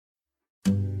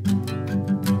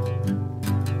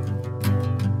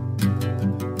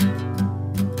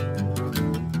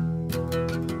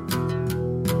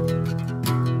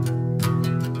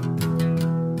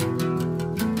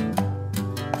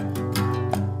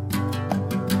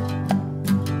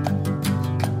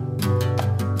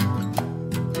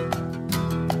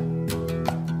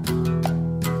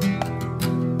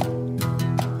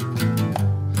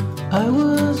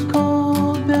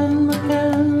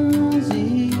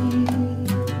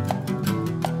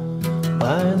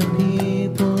by the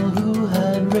people who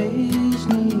had raised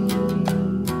me,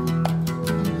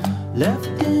 left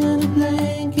in a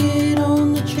blanket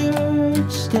on the church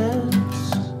steps.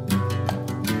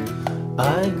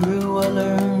 I grew, I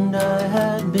learned, I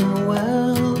had been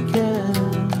well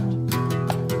kept,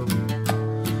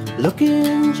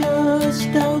 looking just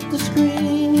out the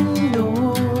screen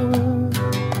door.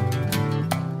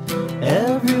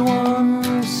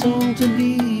 Everyone seemed to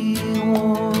be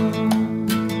warm,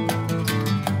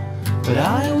 but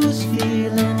I was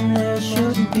feeling there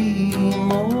should be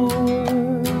more,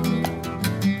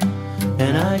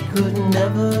 and I could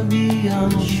never be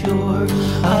unsure.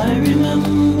 I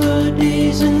remember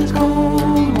days in the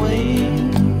cold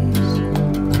waves,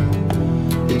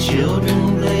 the children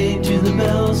played to the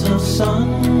bells of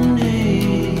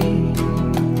Sunday,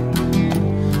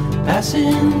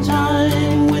 passing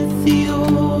time with the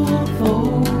old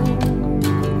folk.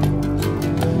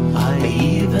 I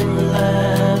even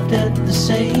laughed at the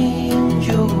same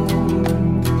jokes,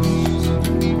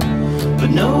 but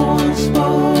no one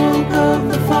spoke of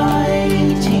the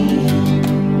fighting,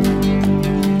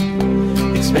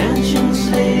 expansion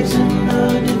slaves and the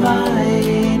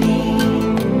dividing.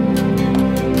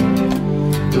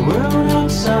 The world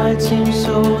outside seemed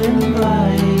so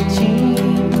inviting,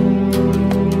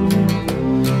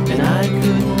 and I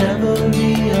could never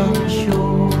be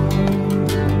unsure.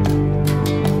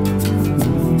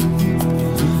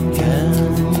 Can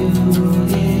you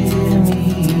hear me,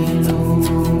 Lord?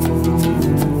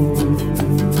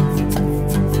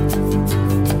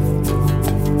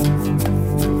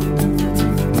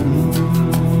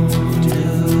 Do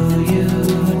you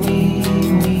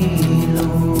need me,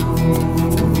 Lord?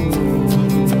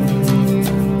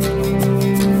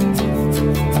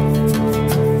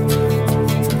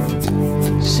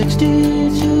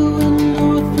 62 in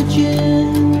North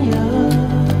Virginia,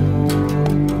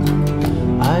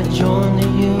 I joined the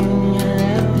Union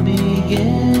at the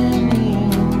beginning,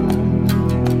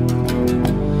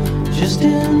 just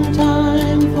in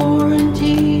time for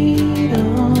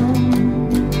Antietam.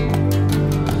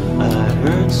 I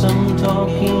heard some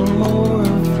talking more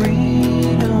of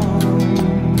freedom.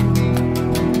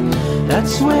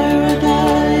 That's where I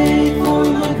died for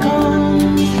my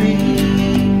country.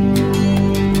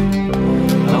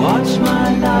 Watch my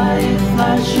life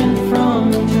flash in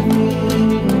front of me,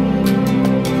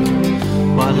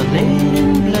 while I laid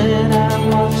and bled, I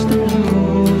watched the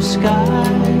blue sky.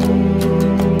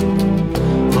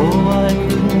 Oh, I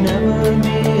could never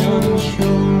be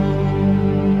unsure.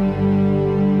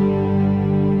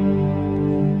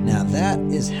 Now that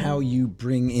is how you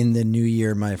bring in the new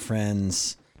year, my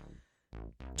friends.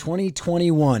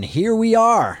 2021, here we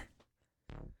are.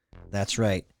 That's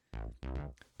right.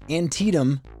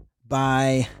 Antietam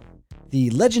by the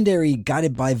legendary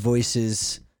Guided by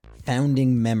Voices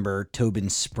founding member Tobin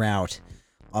Sprout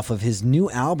off of his new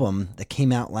album that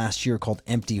came out last year called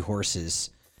Empty Horses.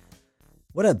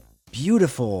 What a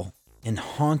beautiful and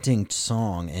haunting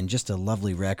song and just a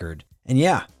lovely record. And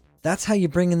yeah, that's how you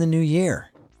bring in the new year.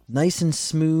 Nice and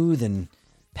smooth and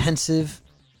pensive.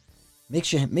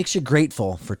 Makes you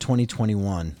grateful for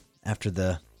 2021 after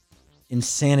the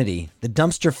insanity, the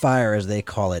dumpster fire as they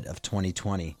call it, of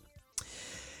 2020.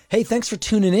 Hey, thanks for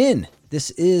tuning in. This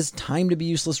is Time to Be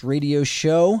Useless radio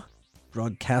show,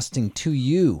 broadcasting to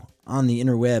you on the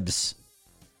interwebs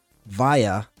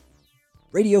via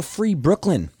Radio Free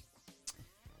Brooklyn.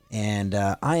 And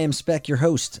I am Spec, your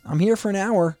host. I'm here for an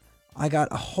hour. I got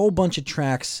a whole bunch of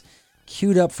tracks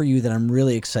queued up for you that I'm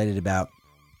really excited about.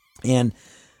 And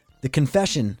the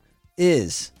confession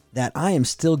is that I am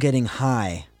still getting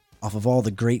high off of all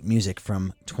the great music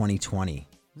from 2020. It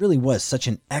really was such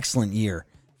an excellent year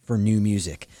for new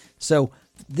music. So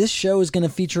this show is going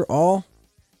to feature all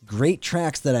great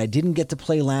tracks that I didn't get to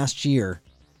play last year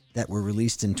that were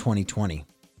released in 2020.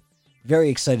 Very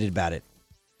excited about it.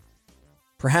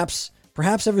 Perhaps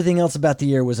everything else about the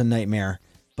year was a nightmare,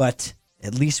 but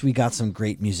at least we got some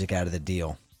great music out of the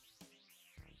deal.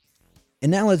 And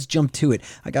now let's jump to it.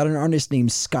 I got an artist named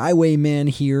Skyway Man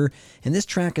here, and this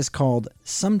track is called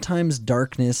Sometimes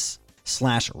Darkness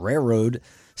 /Railroad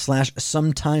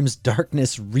 /Sometimes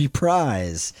Darkness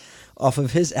Reprise off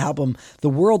of his album The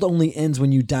World Only Ends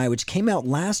When You Die, which came out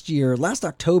last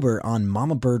October on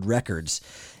Mama Bird Records.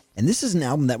 And this is an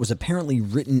album that was apparently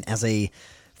written as a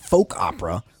folk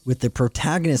opera with the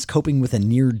protagonist coping with a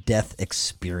near-death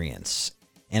experience.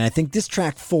 And I think this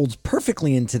track folds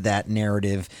perfectly into that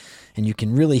narrative, and you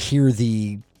can really hear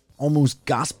the almost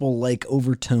gospel-like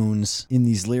overtones in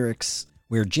these lyrics,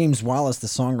 where James Wallace, the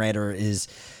songwriter, is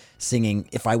singing,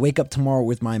 "If I wake up tomorrow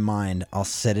with my mind, I'll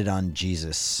set it on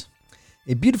Jesus."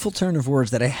 A beautiful turn of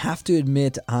words that I have to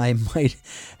admit I might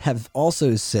have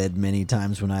also said many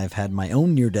times when I've had my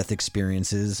own near-death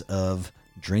experiences of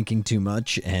drinking too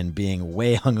much and being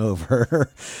way hungover.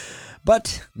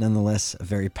 But nonetheless, a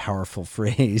very powerful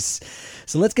phrase.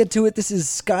 So let's get to it. This is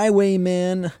Skyway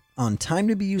Man on Time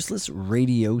to Be Useless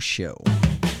radio show.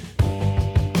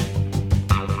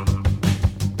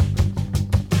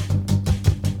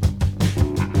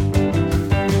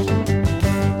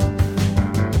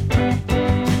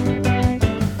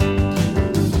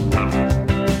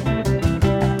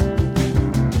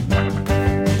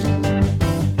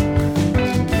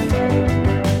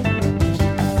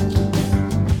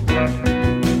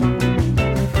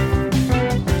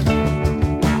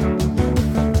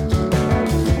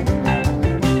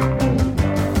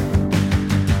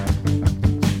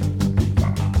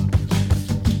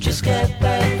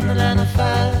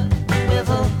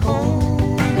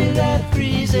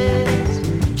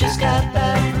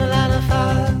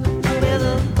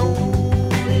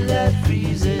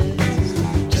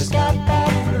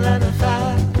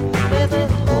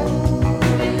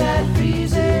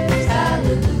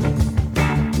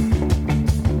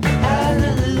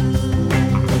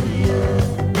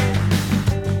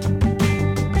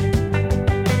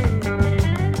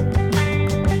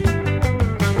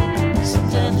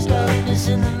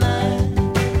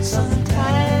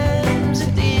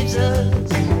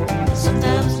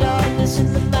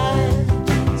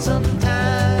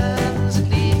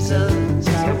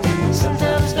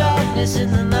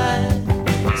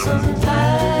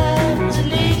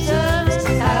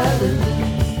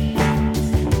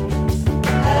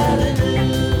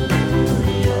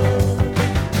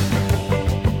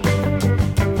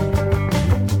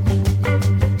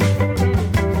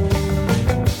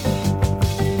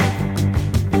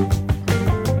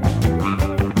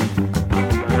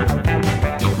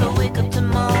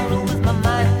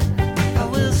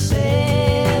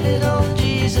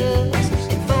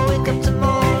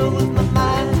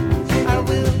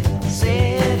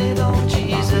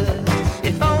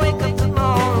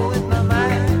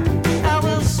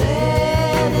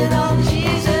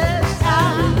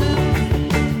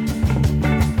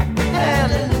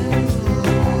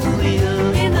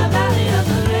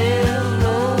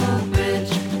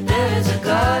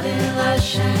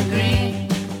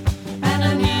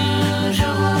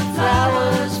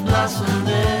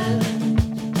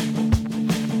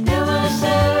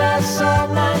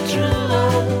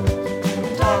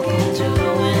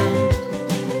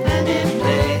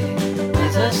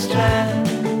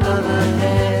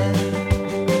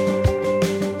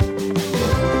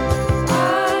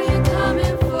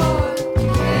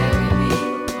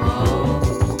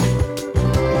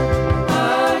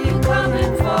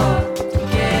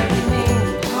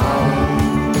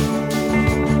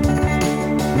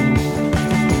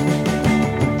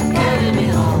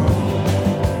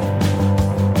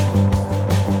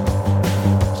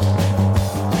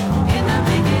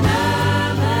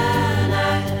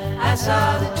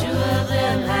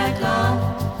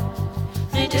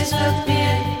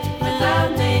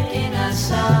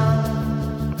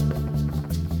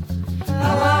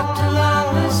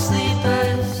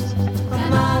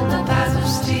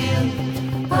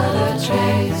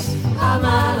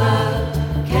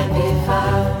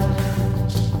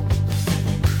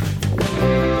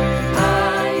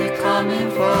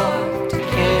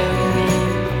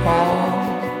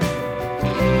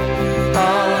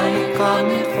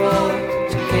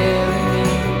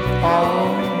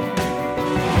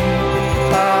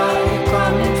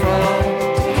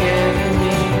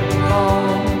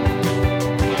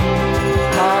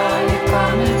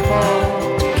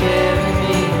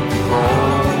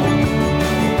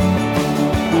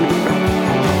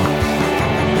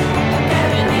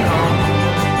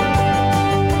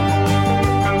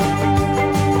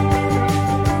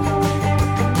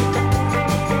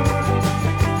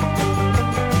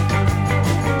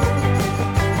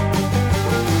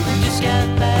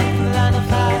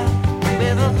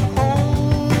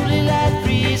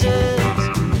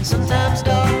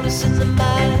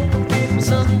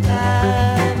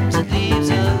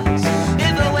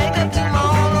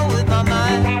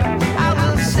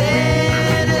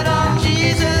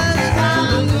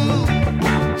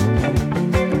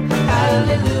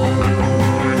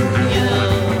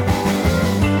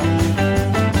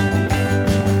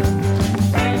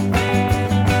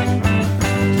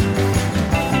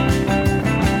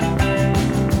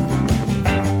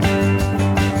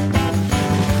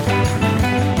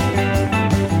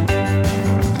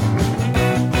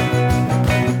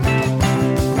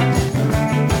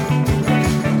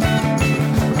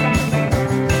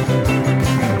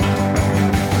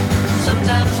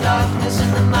 darkness in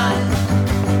the mind.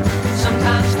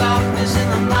 Sometimes darkness in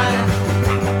the mind.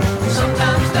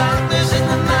 Sometimes darkness in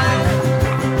the mind.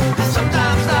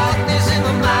 Sometimes darkness in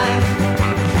the mind.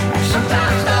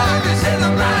 Sometimes darkness in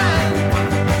the mind.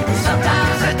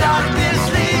 Sometimes the darkness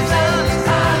leaves us.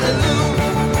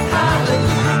 Hallelujah,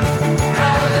 hallelujah,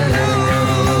 hallelujah.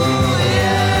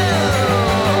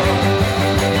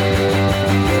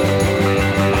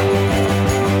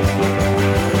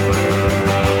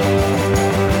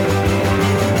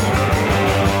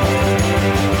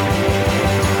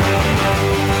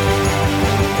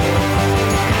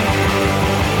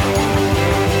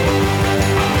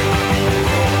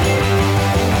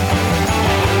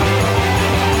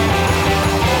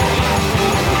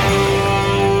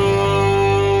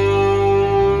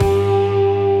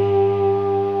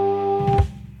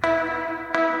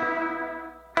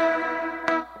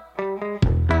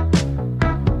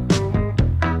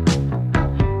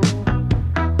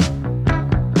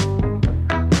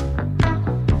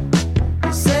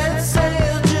 Set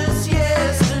sail just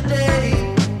yesterday.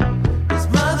 His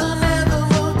mother never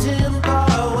moved him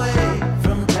far away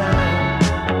from town.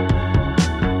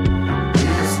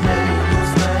 His name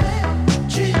was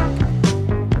Magic.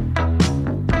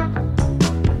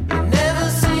 He'd never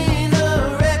seen a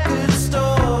record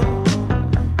store.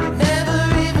 He'd never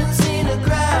even seen a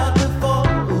crowd before.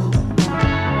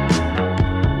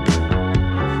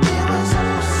 It was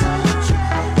all so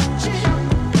tragic.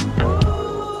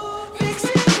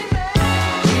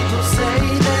 People say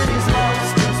that he's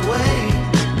lost his way.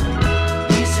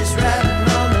 He's just riding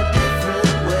on a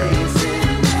different wave.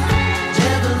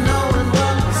 Never knowing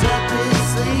what was up his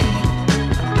sleeve.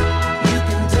 You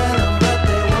can tell them, but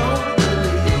they won't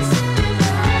believe.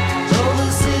 Though the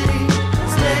city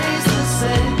stays the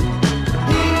same.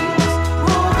 He's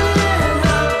moving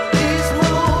up, he's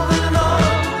moving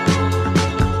on.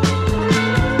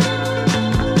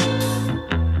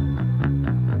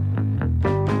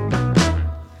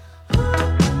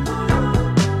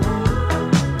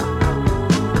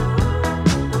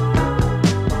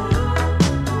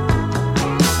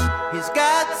 He's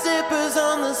got zippers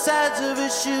on the sides of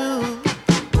his shoes.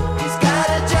 He's got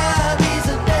a job, he's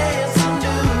a dancing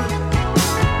dude.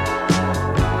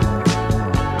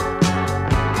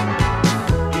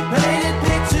 He painted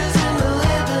pictures in the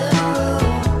living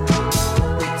room.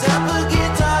 Picked up a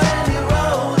guitar and he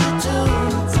wrote a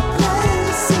tune. To play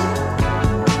the scene.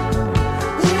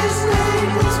 His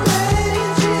name was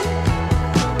Magic.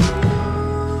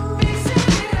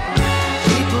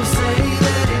 People say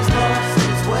that he's lost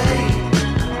his way.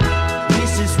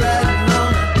 He's just riding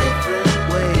on a different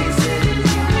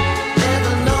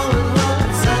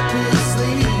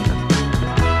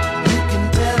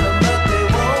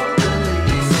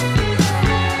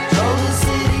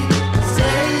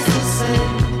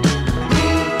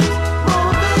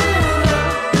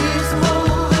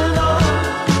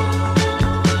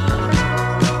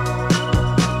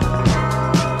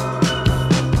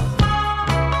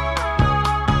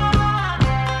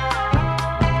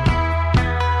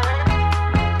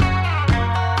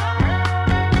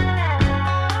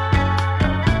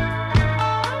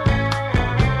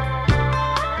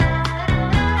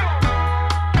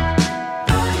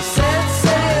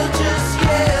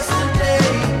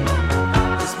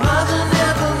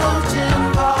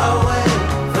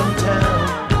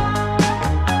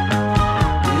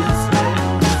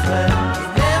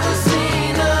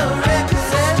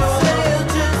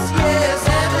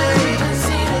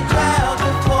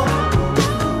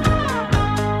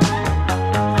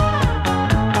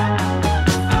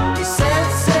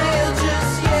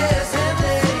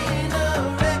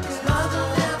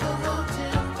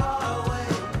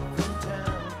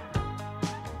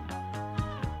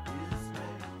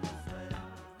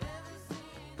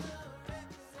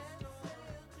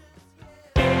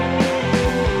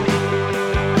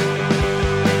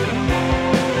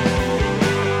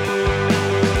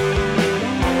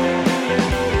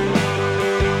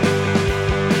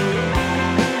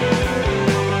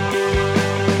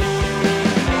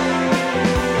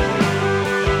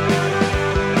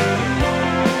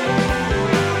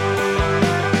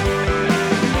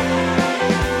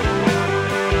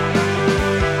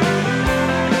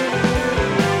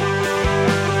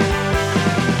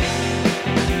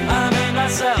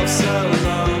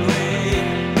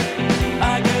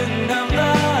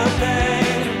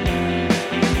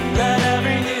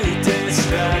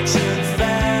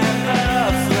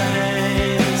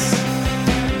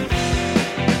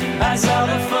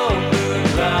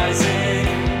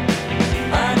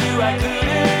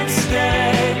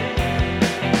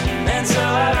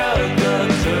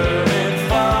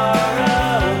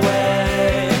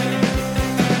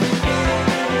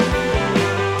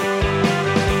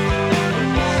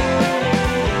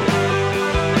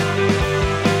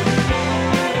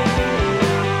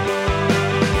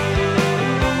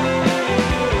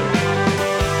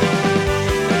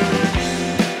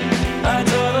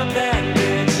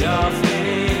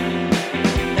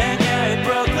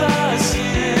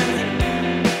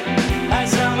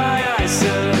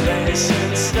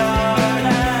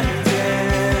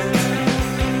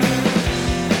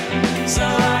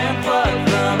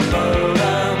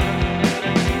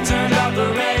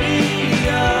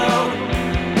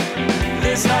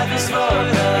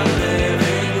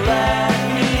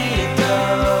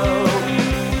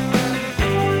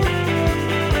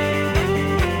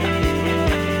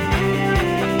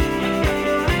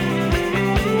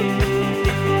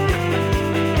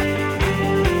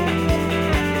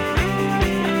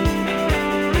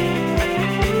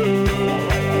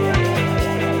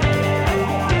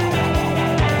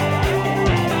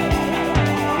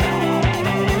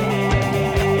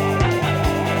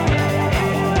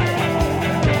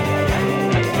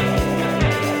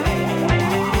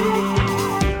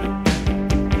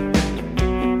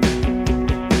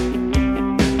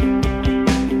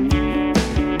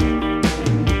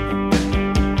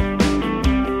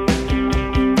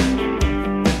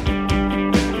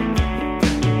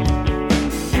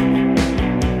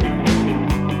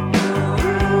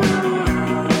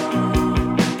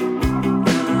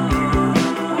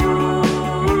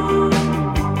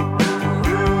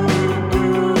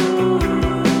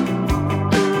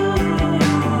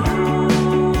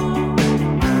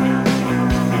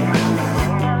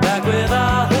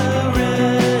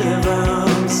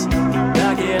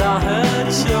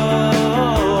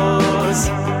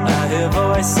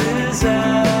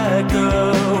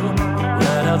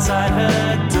outside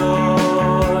her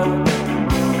door.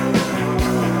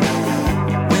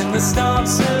 When the storm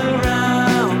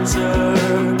surrounds her,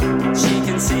 she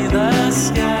can see the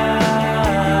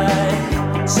sky,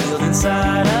 sealed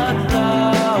inside a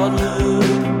thought loop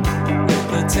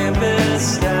with the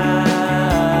tempest eye.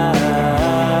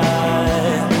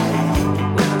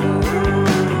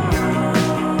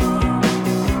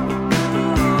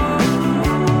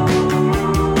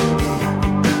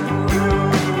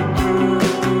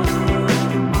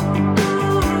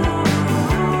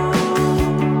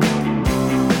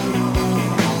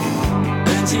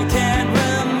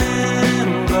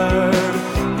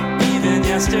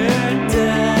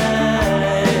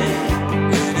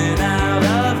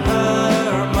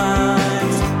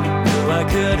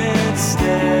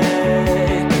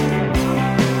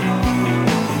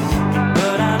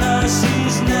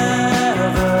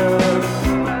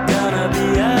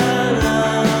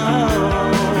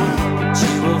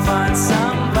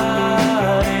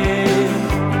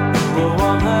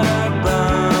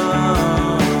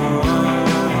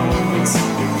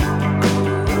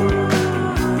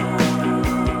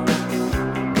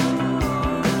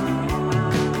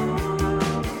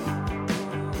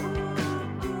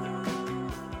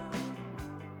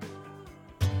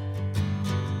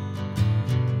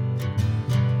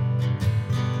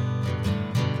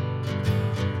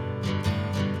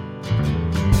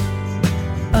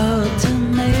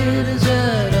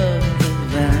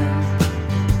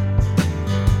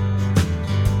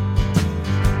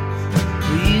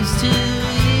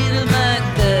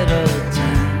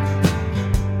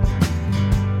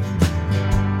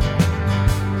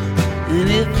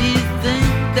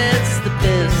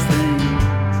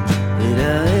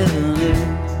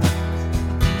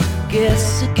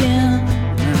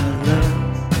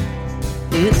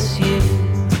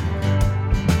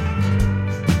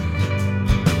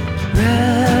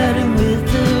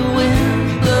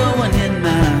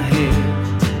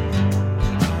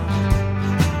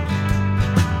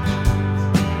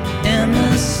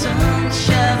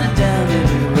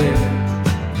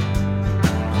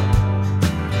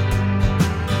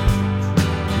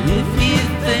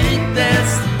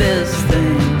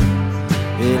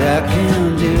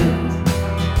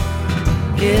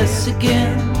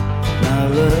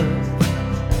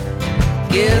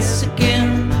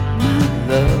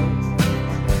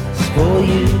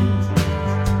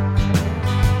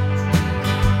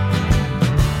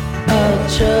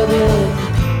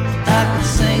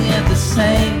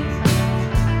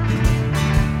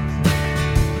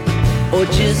 Or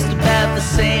just about the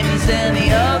same as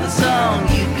any other song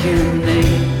you can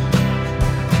name.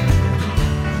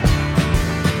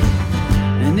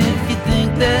 And if you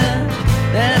think that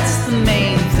that's the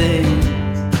main thing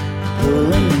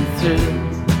pulling me through,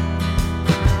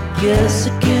 guess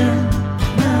again,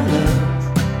 my love,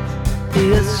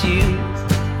 it's you.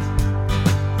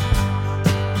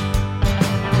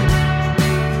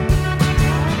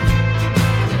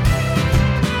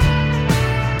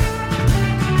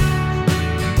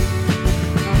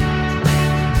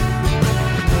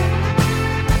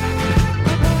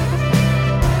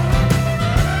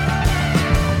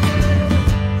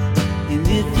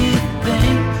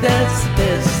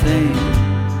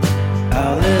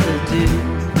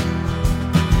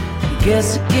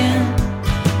 Guess again,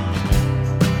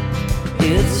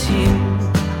 it's you.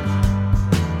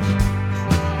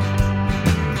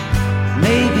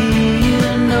 Maybe you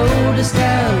noticed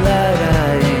how light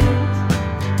I am.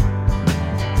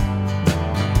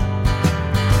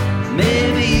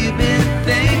 Maybe you've been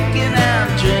thinking I'm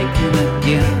drinking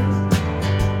again.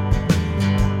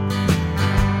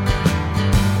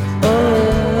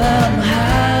 Oh, I'm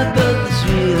high, but there's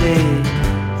really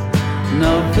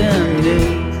nothing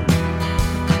new.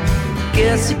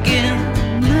 Guess again,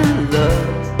 my love.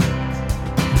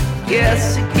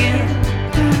 Guess again,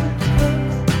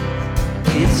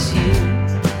 it's you.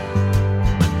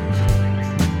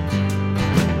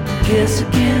 Guess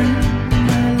again,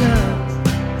 my love.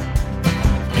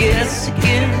 Guess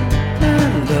again, my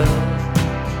love.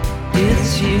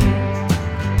 It's you.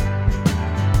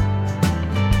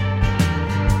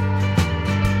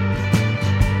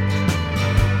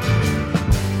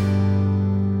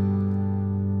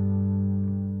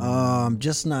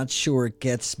 Just not sure it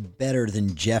gets better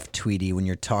than Jeff Tweedy when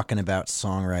you're talking about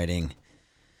songwriting.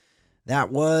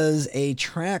 That was a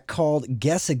track called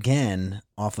Guess Again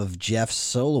off of Jeff's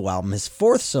solo album, his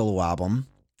fourth solo album,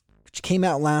 which came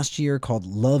out last year, called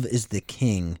Love is the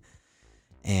King.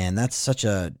 And that's such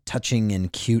a touching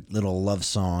and cute little love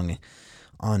song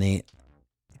on a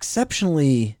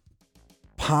exceptionally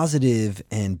positive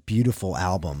and beautiful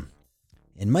album.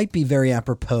 and might be very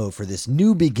apropos for this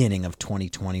new beginning of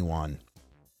 2021.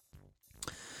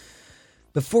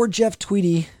 Before Jeff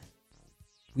Tweedy,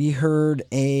 we heard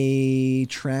a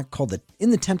track called In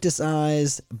the Tempest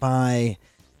Eyes by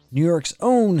New York's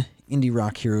own indie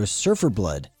rock hero Surfer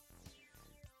Blood.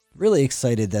 Really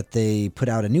excited that they put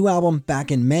out a new album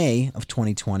back in May of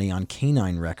 2020 on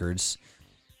Canine Records.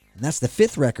 And that's the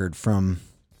 5th record from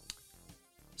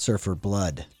Surfer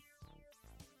Blood.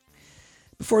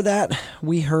 Before that,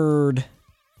 we heard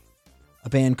a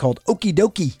band called Okie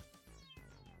Dokie.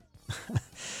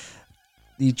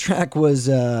 The track was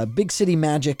Big City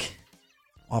Magic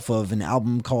off of an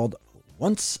album called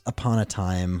Once Upon a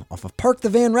Time off of Park the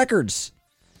Van Records.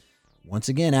 Once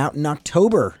again, out in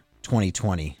October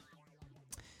 2020.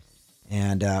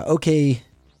 And Okie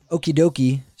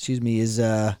Dokie, is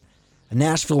a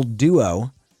Nashville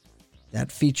duo that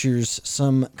features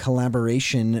some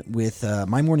collaboration with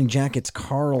My Morning Jacket's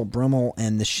Carl Brummel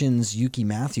and the Shins' Yuki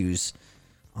Matthews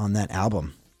on that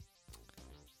album.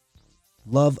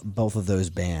 Love both of those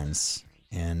bands,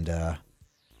 and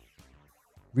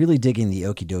really digging the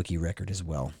Okie Dokie record as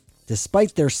well,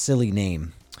 despite their silly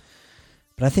name.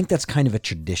 But I think that's kind of a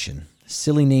tradition.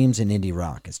 Silly names in indie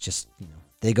rock. It's just,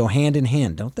 they go hand in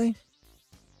hand, don't they?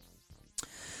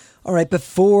 All right,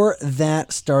 before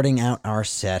that, starting out our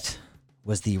set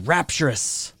was the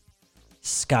rapturous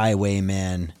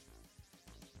Skywaymen,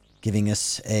 giving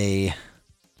us a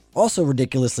also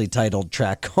ridiculously titled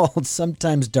track called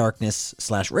Sometimes Darkness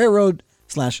 / Railroad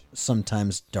 /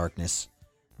 Sometimes Darkness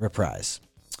Reprise.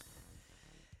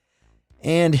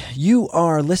 And you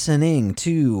are listening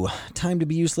to Time to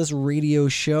Be Useless radio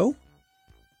show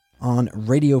on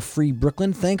Radio Free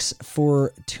Brooklyn. Thanks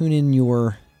for tuning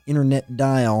your internet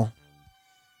dial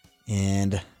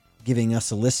and giving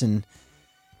us a listen.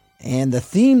 And the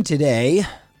theme today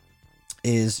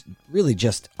is really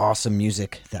just awesome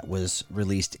music that was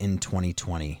released in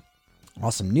 2020.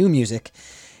 Awesome new music.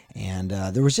 And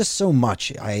there was just so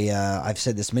much. I've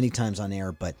said this many times on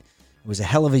air, but it was a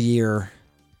hell of a year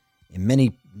in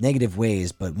many negative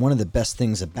ways. But one of the best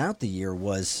things about the year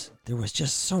was there was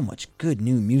just so much good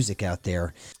new music out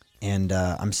there. And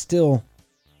I'm still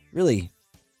really,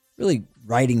 really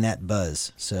riding that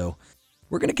buzz. So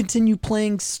we're going to continue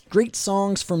playing great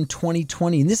songs from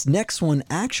 2020. And this next one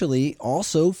actually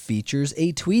also features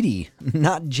a Tweedy.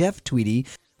 Not Jeff Tweedy,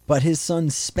 but his son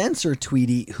Spencer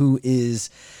Tweedy, who is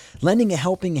lending a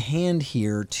helping hand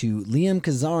here to Liam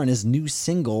Kazar and his new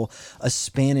single, A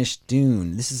Spanish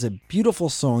Dune. This is a beautiful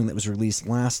song that was released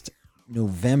last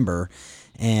November.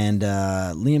 And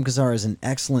Liam Kazar is an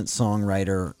excellent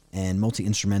songwriter and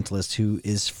multi-instrumentalist who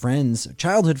is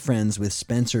childhood friends with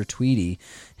Spencer Tweedy,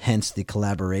 hence the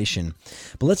collaboration.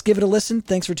 But let's give it a listen.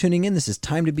 Thanks for tuning in. This is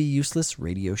Time to Be Useless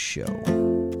radio show.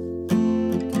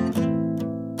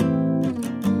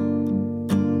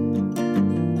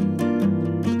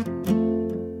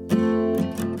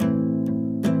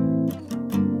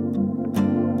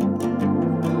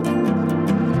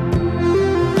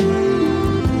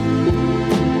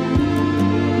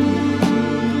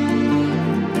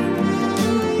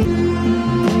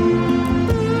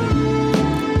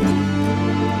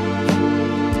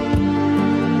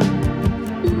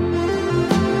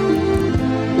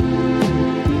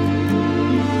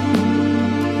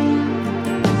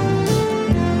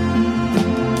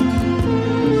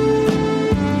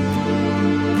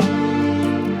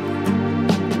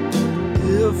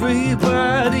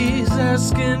 Everybody's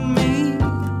asking me,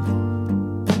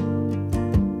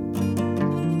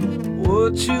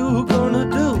 what you gonna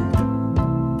do,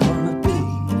 gonna be?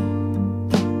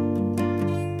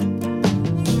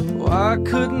 Oh, I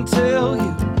couldn't tell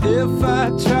you if I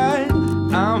tried.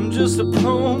 I'm just a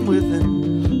poem with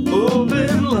an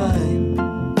open line.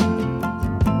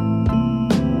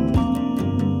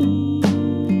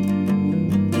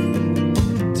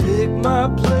 Take my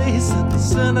place at the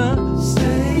center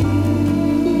stage,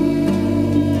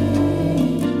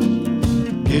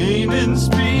 gaining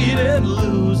speed and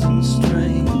losing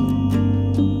strain.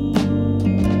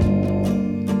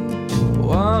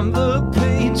 Oh, I'm the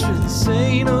patron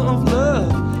saint of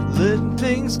love, letting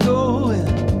things go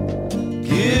and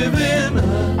giving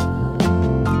up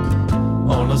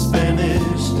on a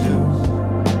Spanish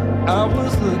tune. I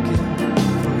was looking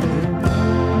for you.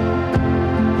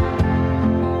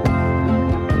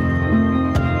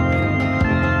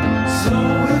 So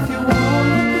if you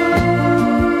wanna go,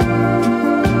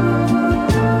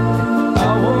 I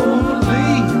won't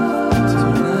leave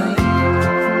tonight.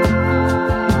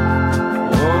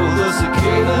 Oh, the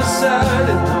cicada side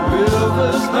and the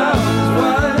river's mouth is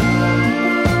wide.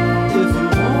 If you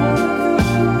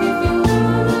wanna go,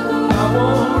 I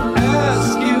won't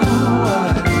ask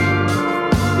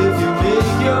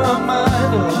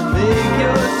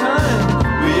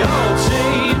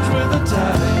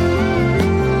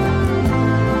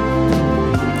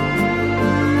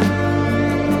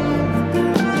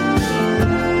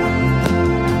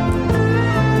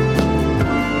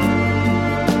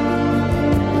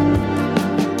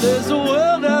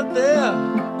out there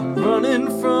I'm running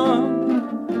from,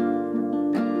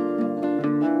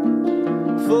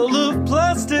 full of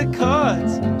plastic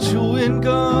cards, chewing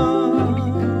gum.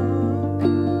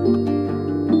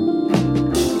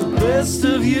 The best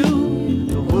of you,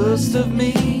 the worst of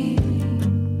me,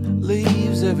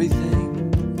 leaves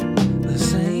everything the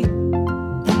same.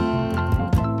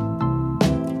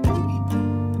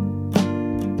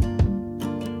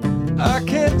 I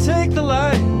can't take the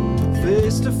light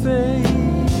face to face.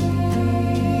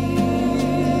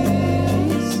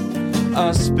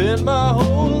 I spend my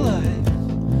whole life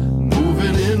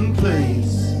moving in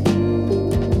place,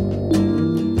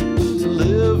 to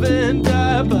live and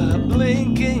die by a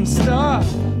blinking star,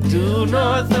 due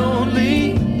north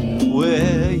only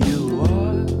where you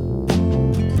are.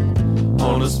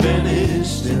 On a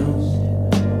Spanish tune,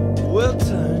 we'll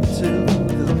turn to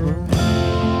the moon.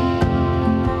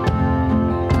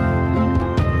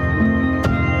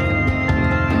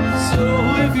 So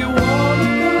if you wanna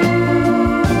go,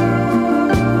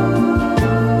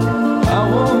 I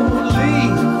won't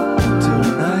leave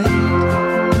tonight.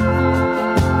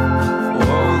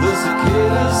 Oh, the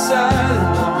cicadas sigh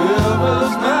and the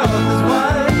river's mouth is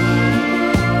wide.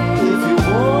 If you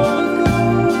wanna go,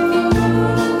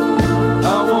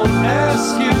 I won't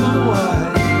ask you why.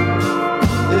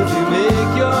 If you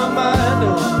make your mind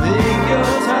or make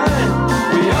your time,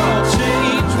 we all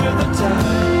change with the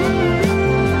tide.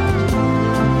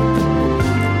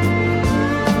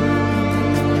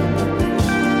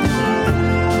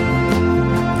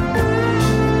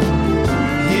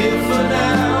 Here for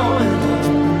now, and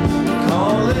I'm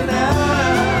calling out.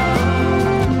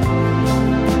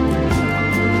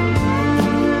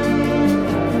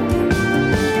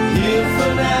 Here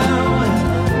for now, and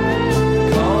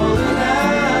I'm calling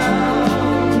out.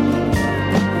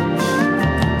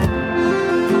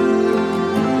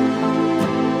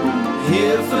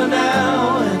 Here for now,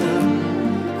 and I'm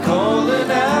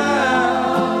calling out.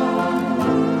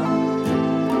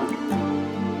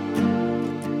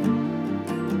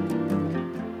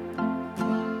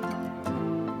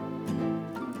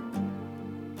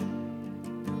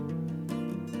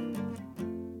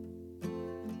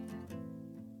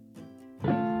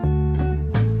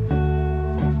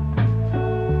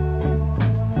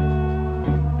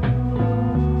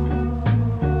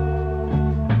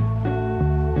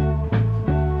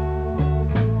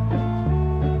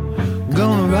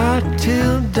 Gonna rock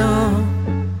till dawn.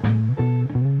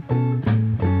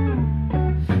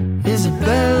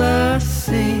 Isabella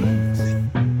sings.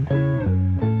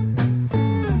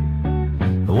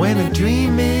 When a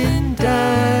dreaming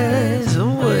dies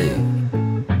away,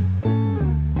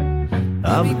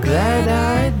 I'll be glad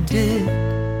I did.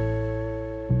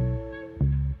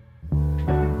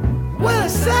 Well,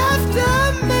 it's after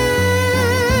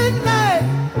midnight.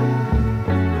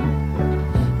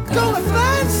 Gonna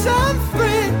find some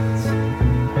friends.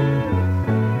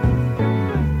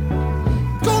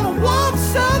 Gonna walk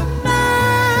some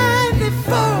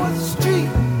 94th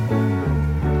Street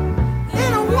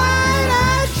in a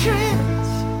wide-eyed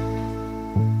trance.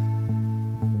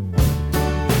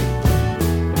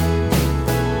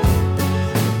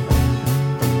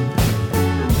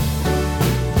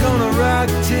 Gonna rock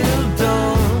till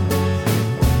dawn.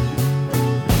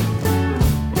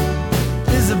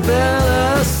 Isabella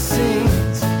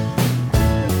sings.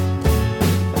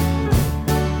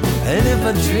 And if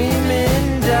a dreaming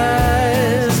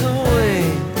dies away,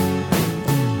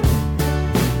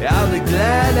 I'll be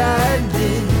glad I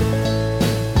did.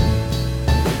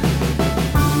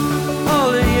 All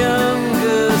the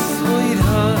younger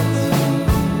sweethearts,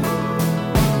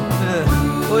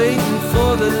 waiting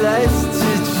for the lights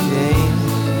to change.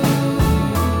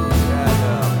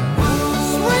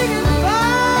 Swinging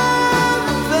by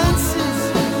the fences,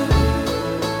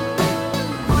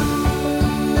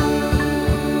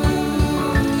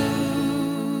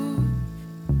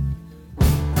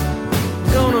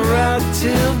 gonna rock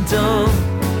till dawn.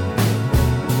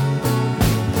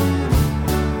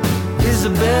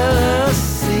 Isabella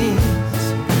sings.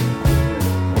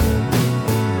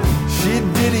 She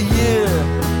did a year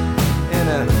in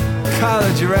a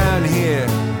college around here,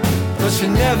 but she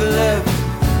never left,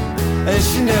 and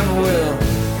she never will.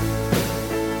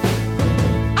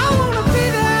 I wanna be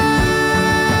there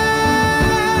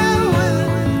with her,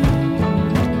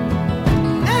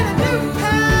 and a new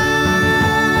pack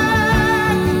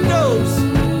of ghosts,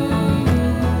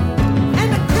 and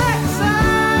the cracks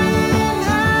in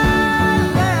her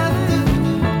laughter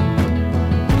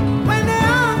when they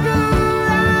all go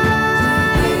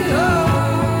riding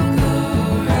home.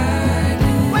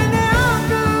 When they all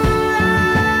go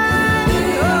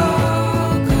riding home.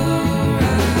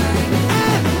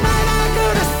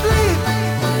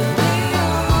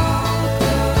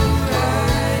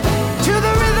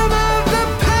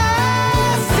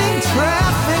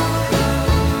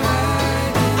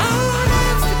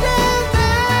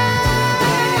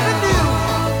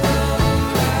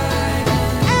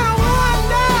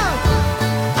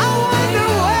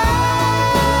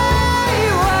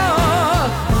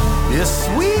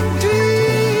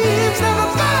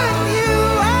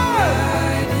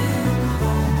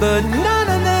 but none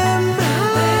of them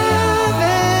have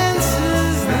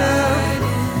answers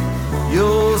now.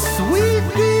 Your sweet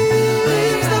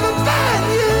dreams never let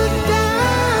you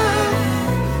down,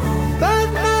 but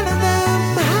none of them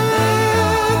have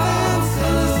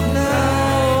answers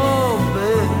now,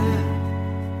 baby.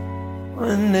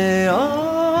 When they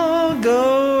all go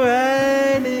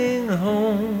riding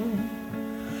home,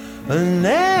 when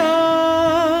they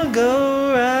all go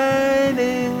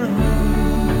riding home.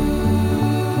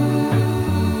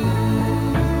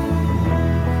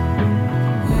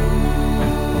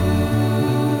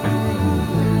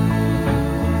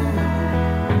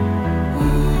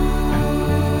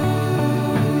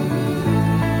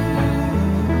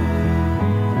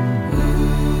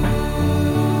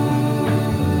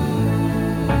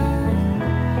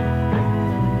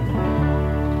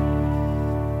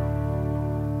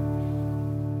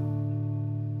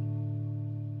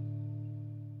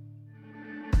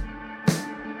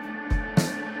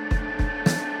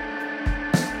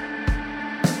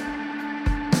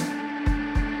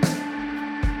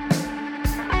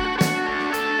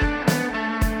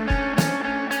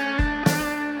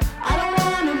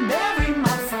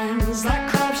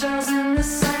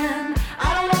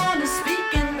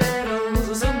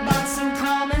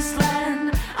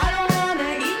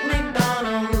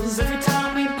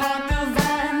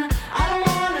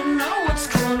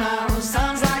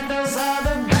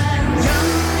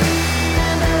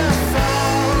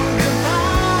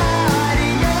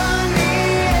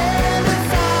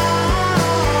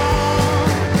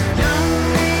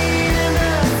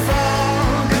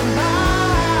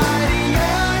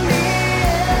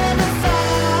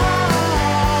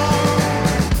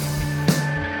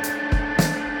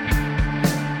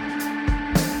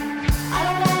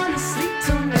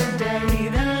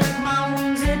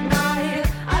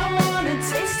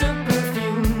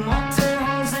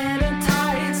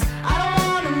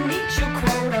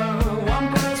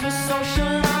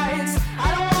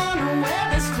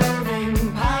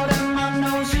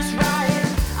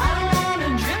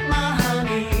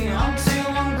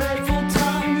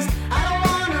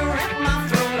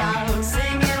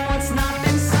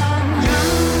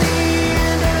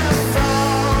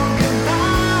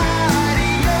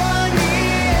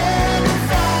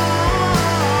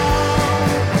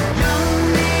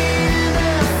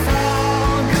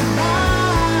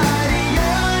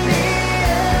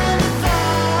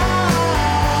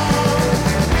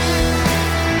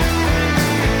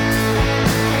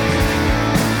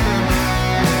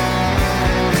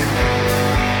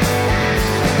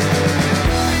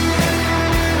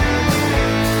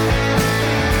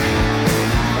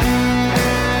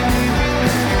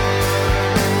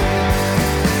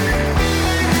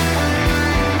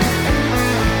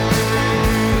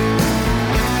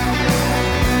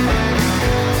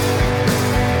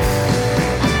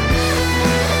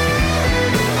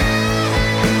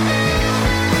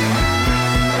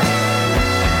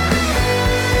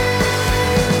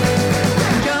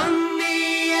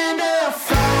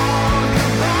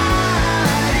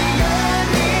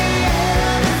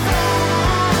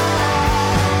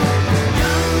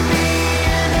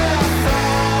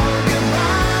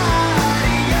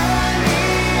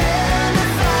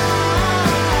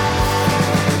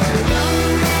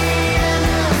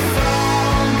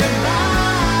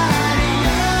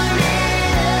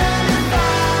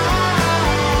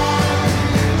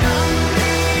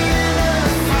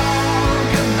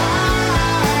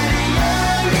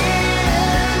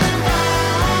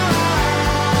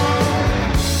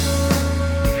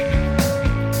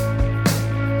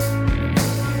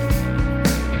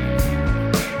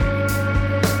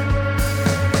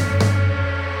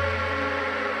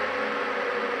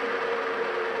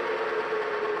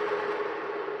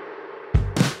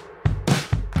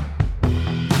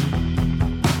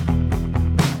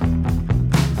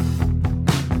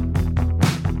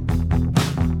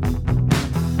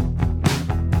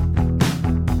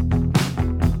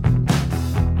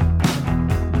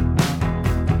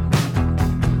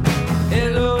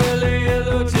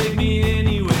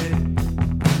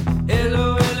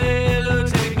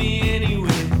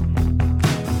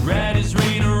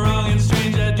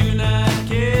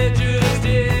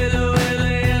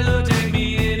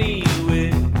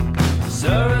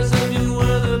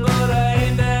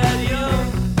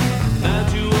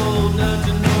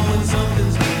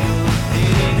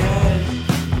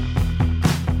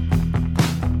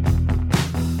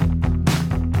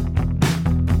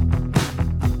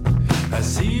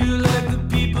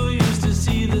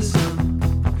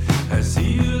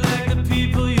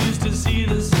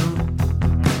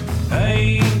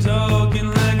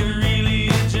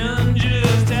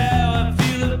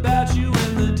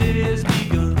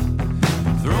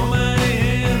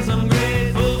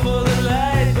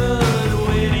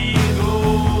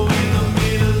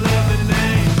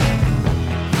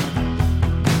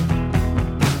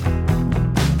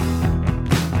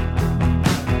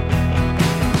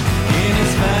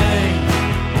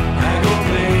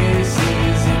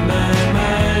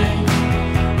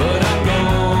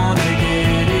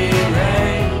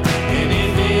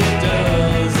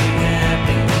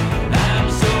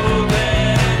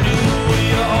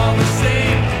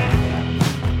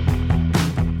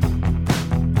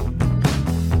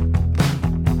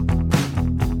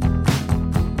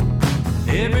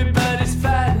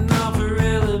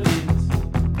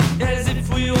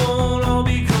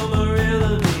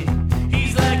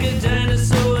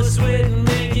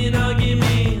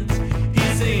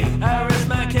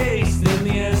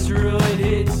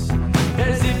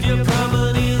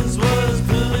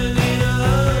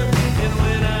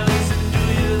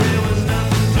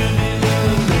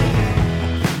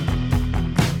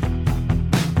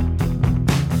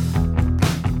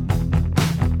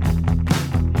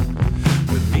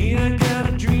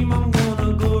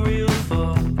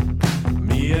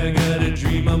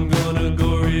 wanna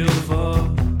go real far.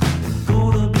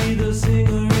 Gonna be the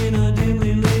singer in a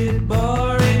dimly lit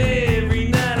bar, and every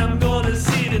night I'm gonna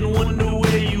sit and wonder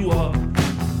where you are.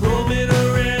 Roaming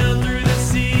around through the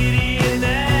city at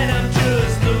night, I'm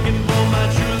just looking for my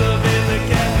true love in the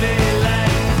cafe light.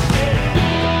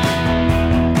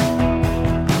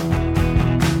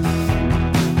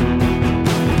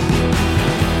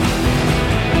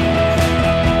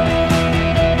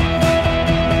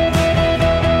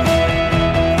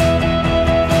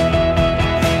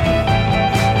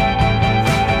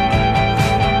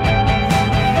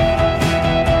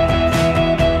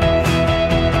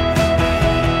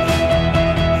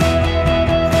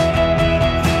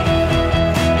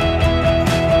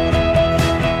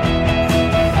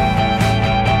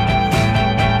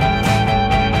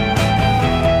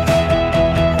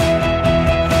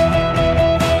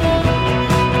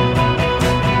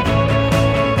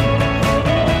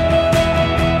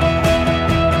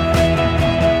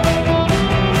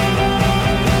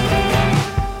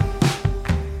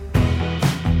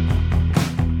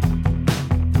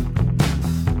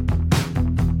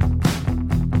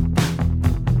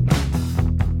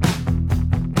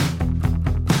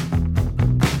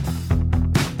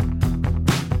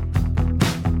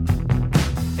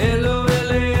 Hello,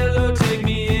 LA, hello, take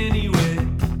me anywhere.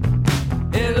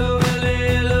 Hello, LA,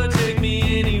 hello, take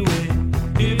me anywhere.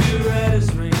 If you're right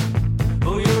as rain,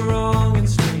 or you're wrong and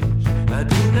strange, I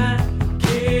do not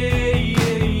care,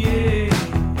 yeah, yeah.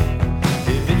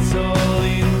 If it's all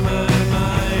in my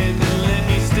mind, then let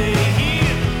me stay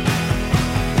here.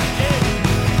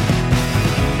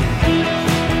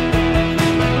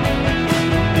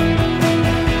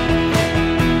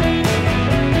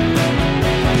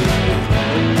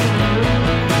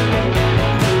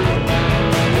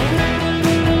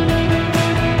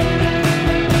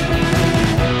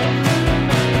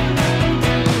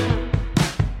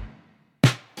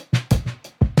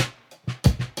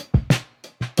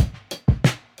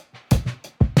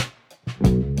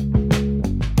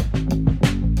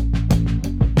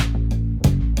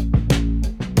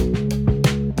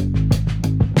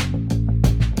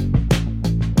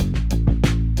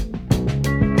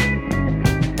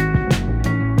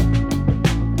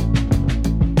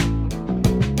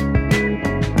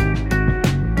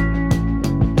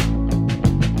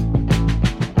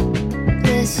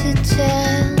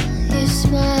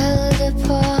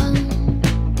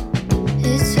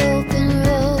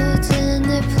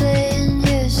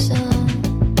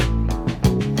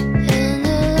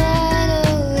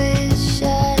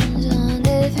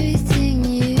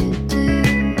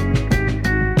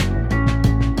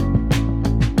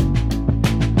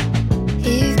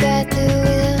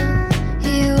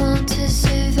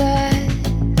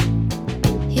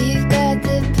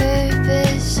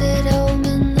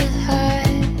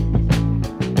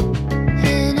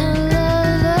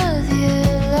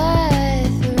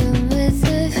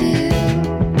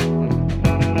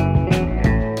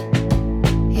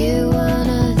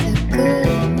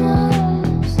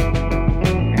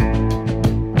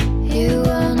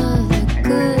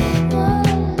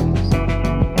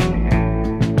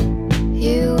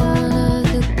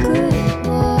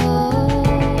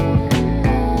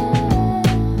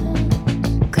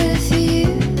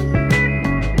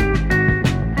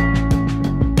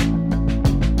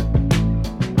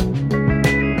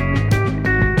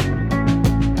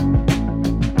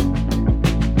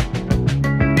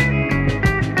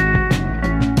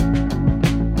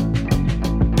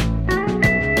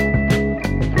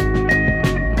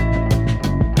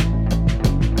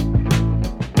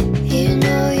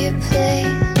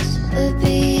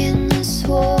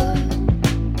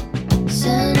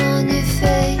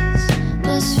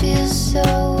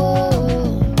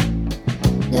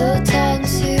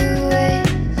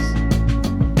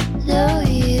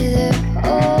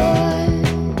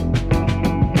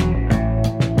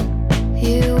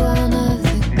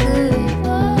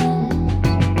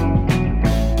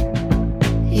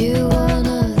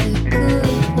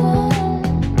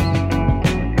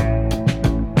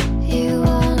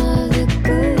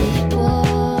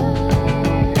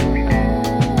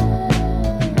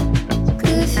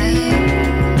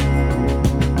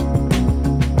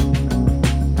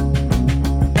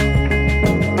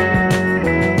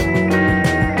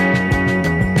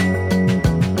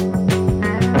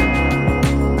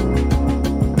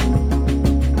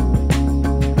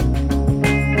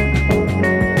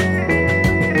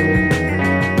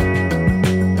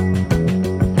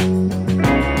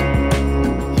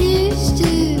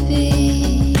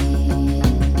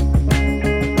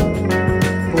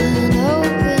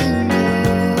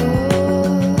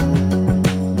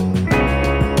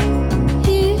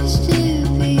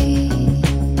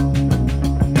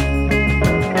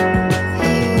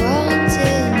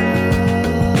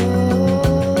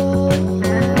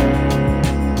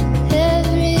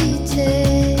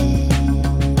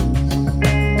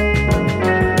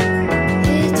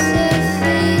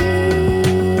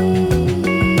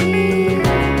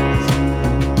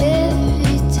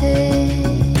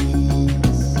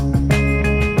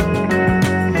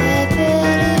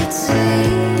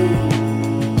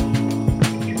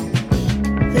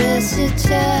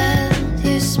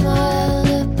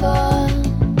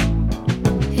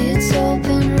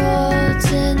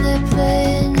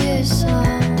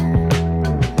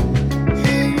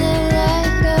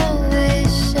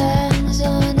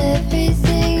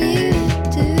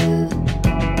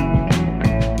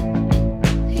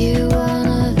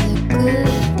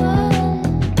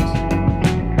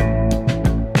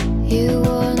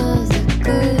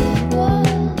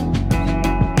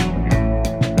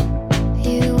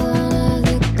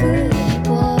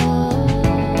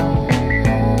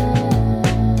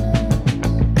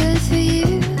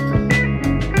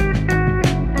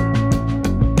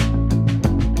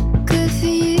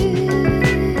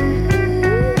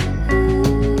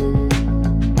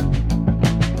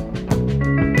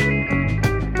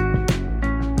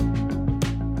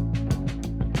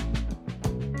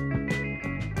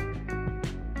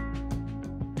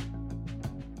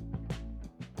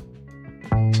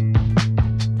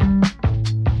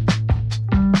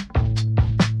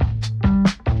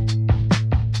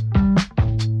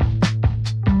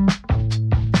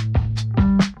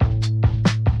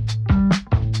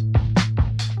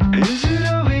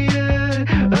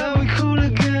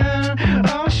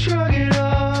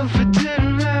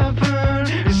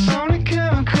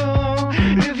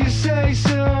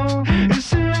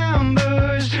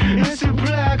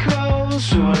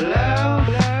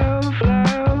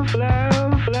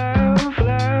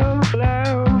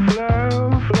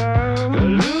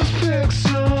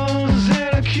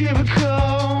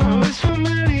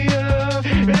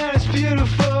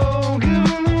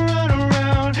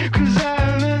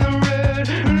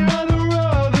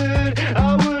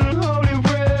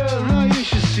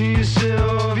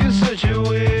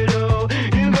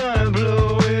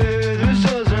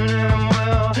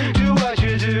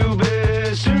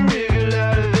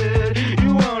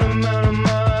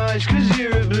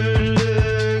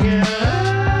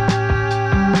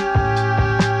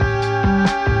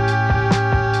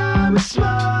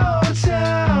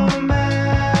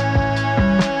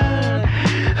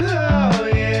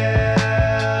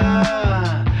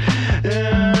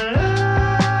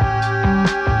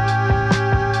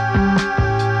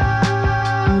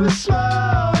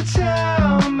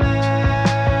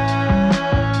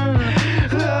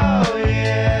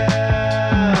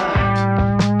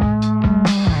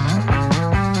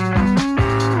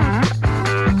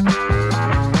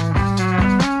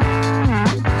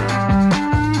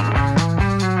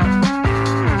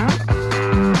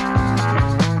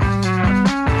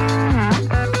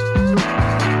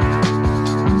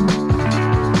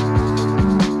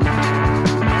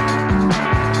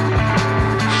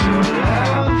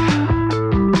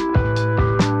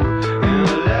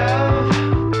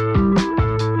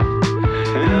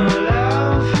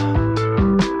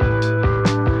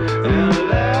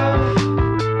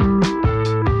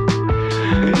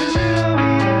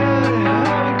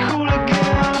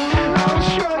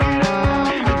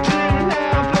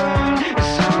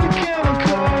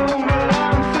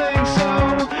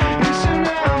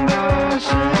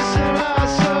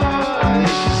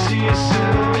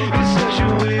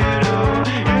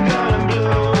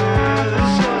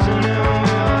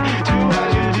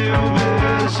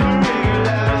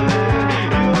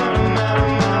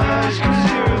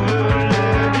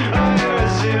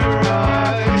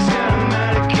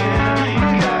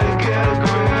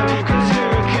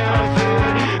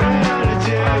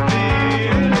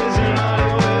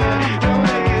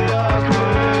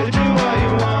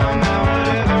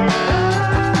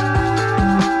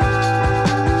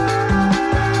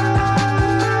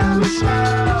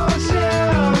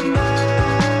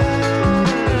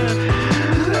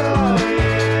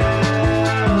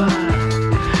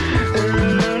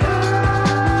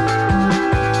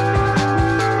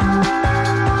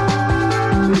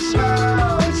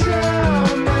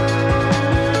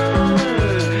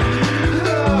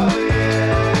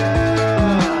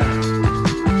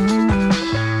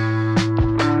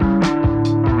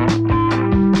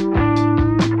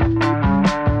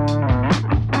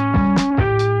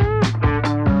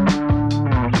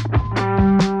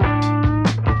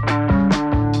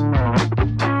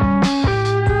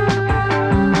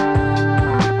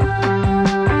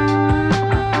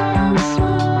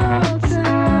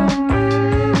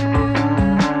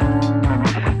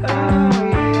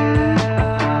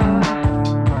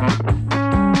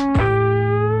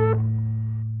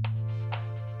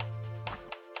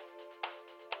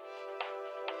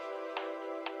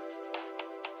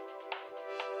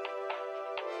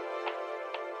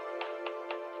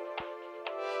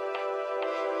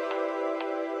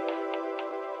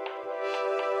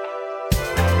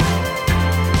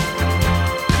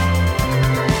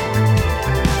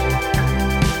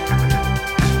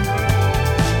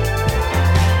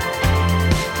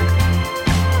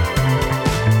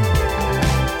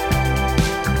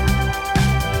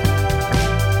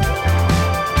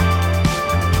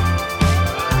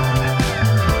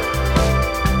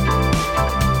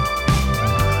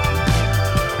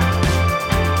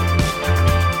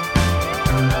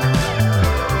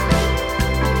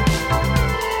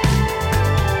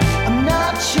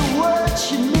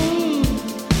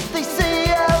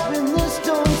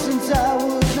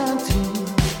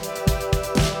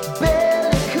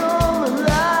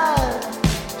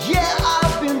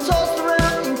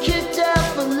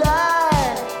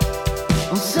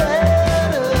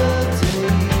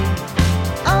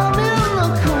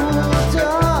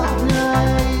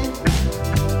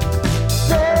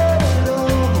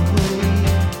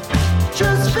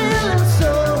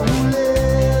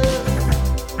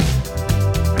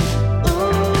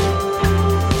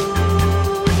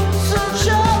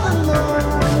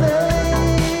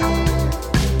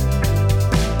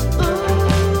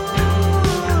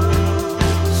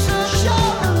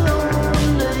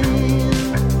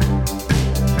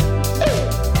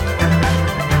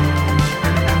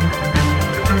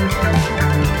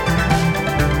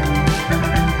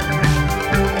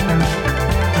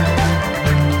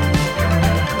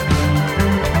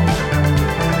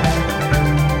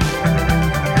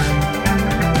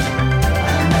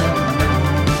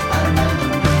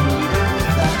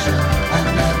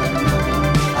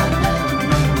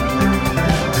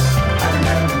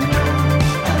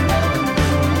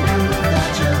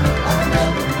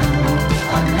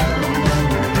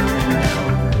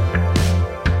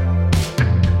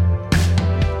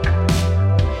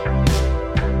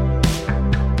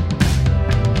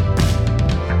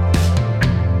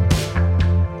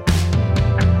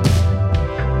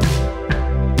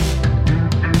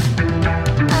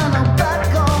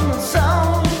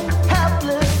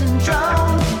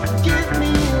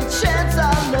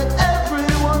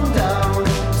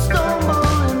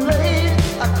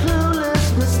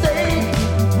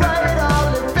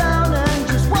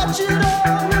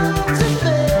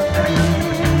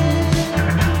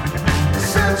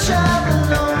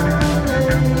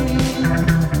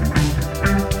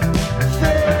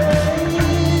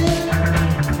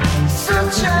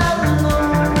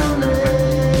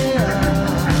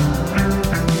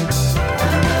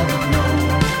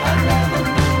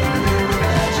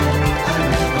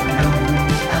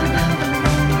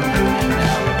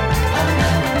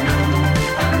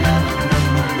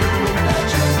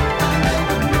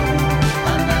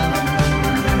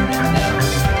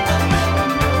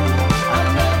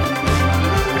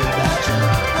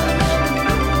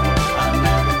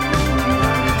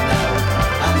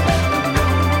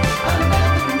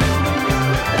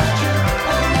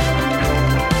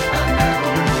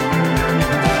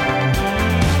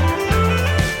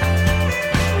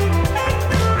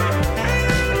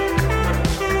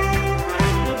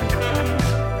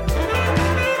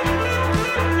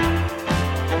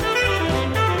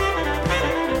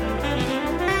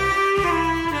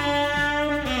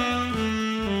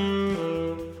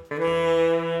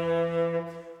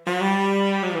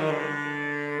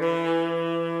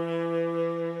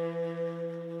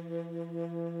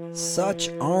 Such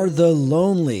Are the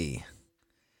Lonely.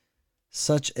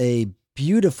 Such a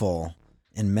beautiful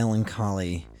and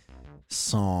melancholy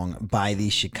song by the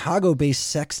Chicago-based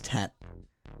sextet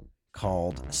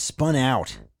called Spun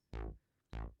Out.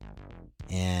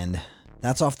 And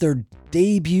that's off their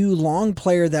debut long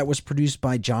player that was produced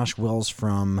by Josh Wells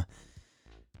from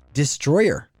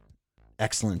Destroyer.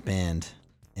 Excellent band.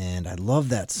 And I love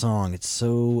that song. It's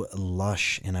so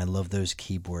lush, and I love those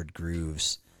keyboard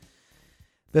grooves.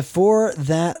 Before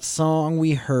that song,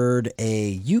 we heard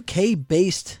a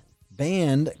UK-based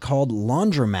band called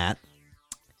Laundromat,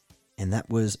 and that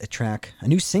was a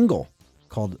new single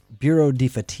called Bureau de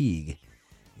Fatigue.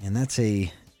 And that's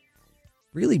a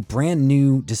really brand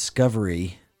new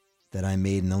discovery that I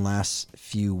made in the last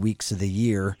few weeks of the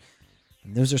year.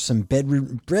 And those are some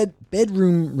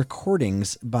bedroom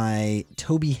recordings by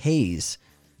Toby Hayes,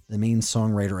 the main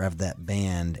songwriter of that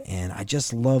band. And I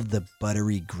just love the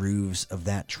buttery grooves of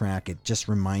that track. It just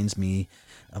reminds me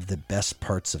of the best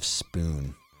parts of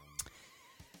Spoon.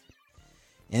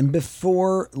 And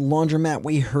before Laundromat,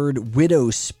 we heard Widow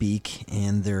Speak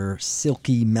and their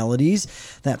silky melodies.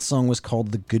 That song was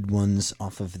called The Good Ones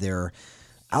off of their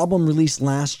album released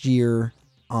last year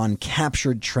on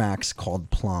Captured Tracks called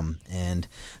Plum. And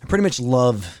I pretty much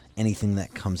love anything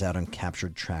that comes out on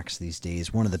Captured Tracks these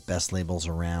days. One of the best labels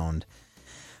around.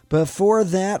 Before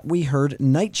that, we heard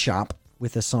Night Shop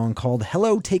with a song called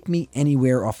Hello, Take Me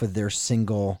Anywhere off of their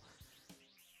single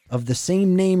of the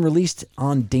same name released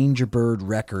on Dangerbird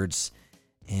Records.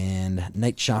 And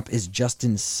Night Shop is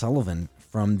Justin Sullivan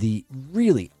from the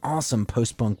really awesome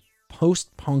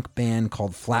post-punk band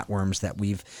called Flatworms that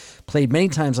we've played many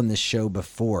times on this show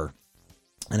before.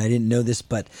 And I didn't know this,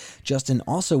 but Justin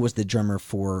also was the drummer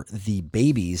for The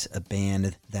Babies, a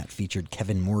band that featured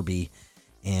Kevin Morby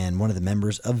and one of the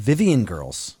members of Vivian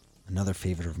Girls, another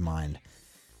favorite of mine.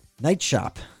 Night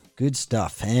Shop, good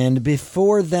stuff. And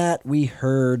before that, we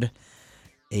heard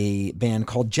a band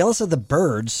called Jealous of the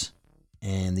Birds,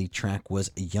 and the track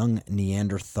was Young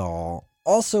Neanderthal,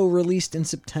 also released in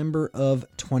September of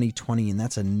 2020, and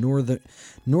that's a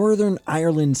Northern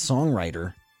Ireland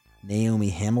songwriter, Naomi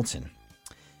Hamilton.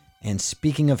 And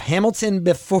speaking of Hamilton,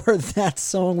 before that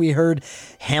song, we heard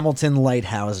Hamilton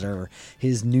Lighthouser,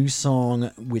 his new song,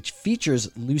 which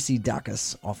features Lucy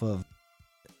Dacus a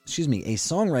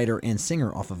songwriter and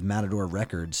singer off of Matador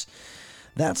Records.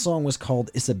 That song was called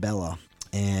Isabella.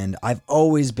 And I've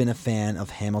always been a fan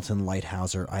of Hamilton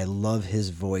Lighthouser. I love his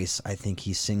voice. I think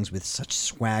he sings with such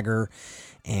swagger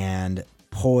and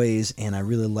poise, and I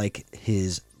really like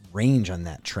his range on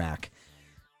that track.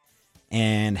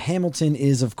 And Hamilton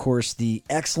is, of course, the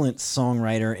excellent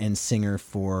songwriter and singer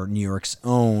for New York's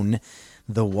own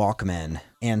The Walkmen.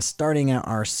 And starting out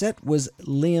our set was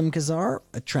Liam Kazar,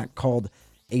 a track called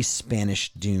A Spanish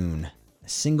Dune, a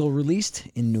single released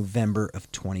in November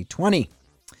of 2020.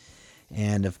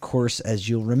 And of course, as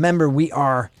you'll remember, we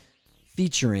are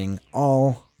featuring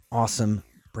all awesome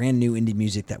brand new indie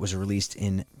music that was released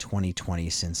in 2020,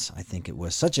 since I think it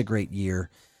was such a great year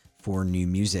for new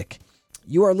music.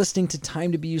 You are listening to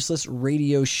Time to Be Useless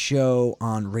radio show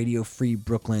on Radio Free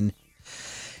Brooklyn.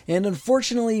 And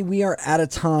unfortunately, we are out of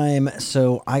time,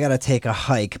 so I gotta take a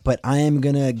hike, but I am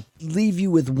gonna leave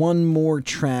you with one more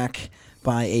track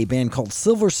by a band called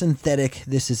Silver Synthetic.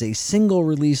 This is a single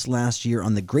released last year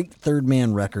on the Great Third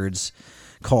Man Records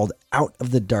called Out of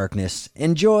the Darkness.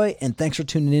 Enjoy, and thanks for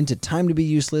tuning in to Time to Be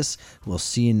Useless. We'll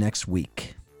see you next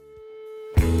week.